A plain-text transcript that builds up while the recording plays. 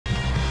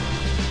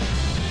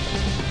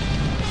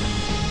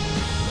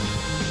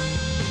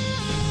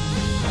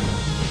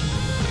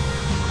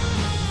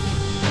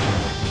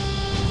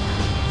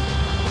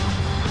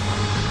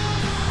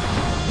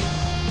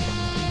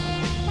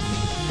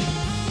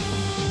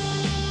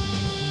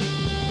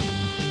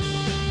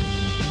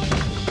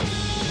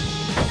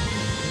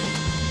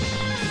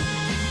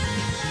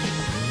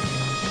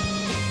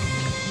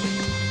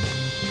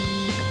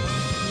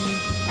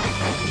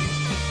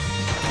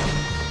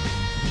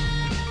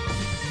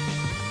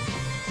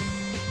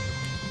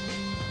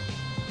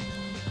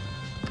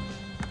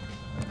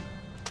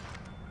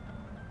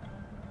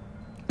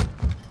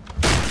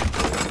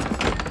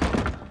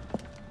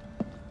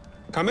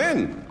Come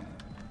in.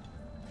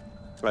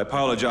 I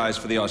apologize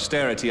for the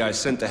austerity. I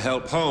sent the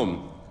help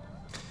home.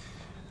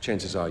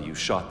 Chances are you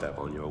shot them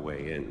on your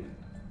way in.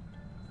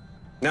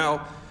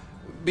 Now,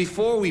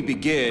 before we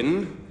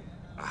begin,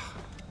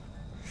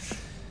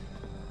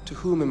 to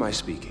whom am I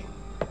speaking?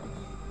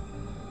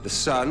 The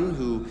son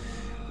who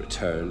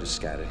returned to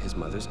scatter his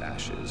mother's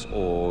ashes,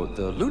 or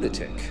the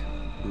lunatic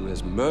who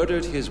has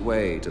murdered his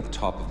way to the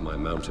top of my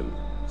mountain?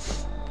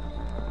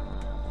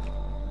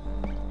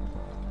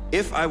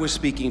 If I was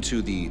speaking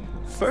to the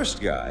first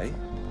guy,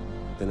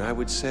 then I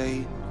would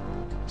say,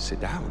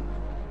 sit down.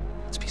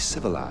 Let's be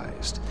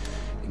civilized.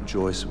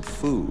 Enjoy some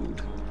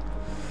food.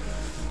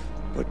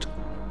 But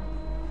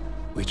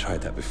we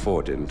tried that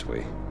before, didn't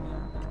we?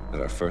 At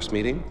our first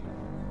meeting?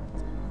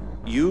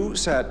 You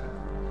sat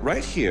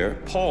right here.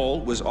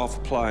 Paul was off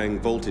applying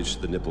voltage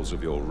to the nipples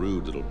of your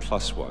rude little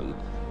plus one.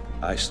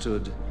 I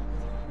stood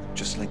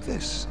just like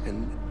this.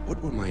 And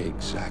what were my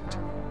exact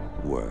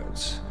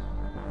words?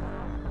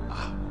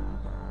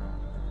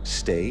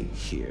 Stay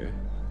here,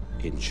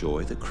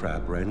 enjoy the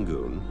crab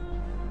rangoon,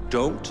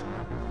 don't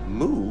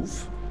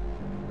move,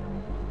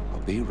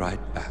 I'll be right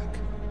back.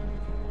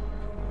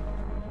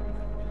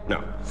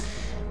 Now,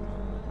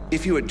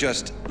 if you had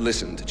just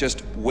listened,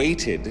 just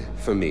waited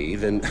for me,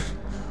 then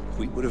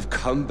we would have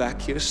come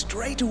back here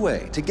straight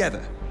away,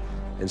 together,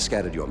 and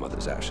scattered your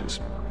mother's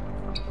ashes.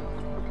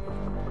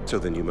 So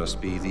then you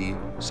must be the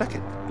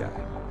second guy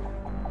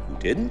who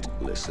didn't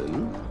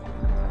listen,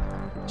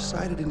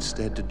 decided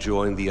instead to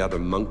join the other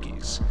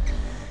monkeys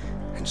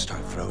and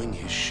start throwing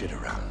his shit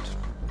around.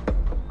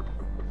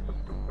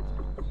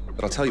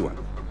 But I'll tell you what.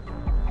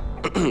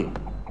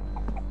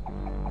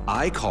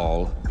 I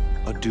call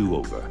a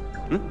do-over.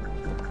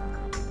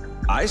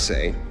 I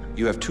say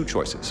you have two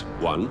choices.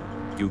 One,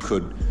 you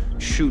could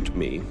shoot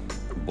me,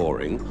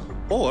 boring,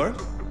 or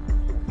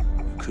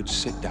you could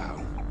sit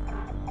down,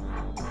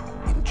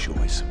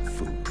 enjoy some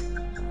food,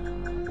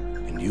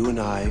 and you and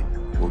I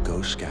will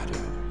go scatter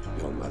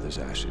your mother's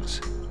ashes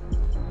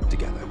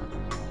together.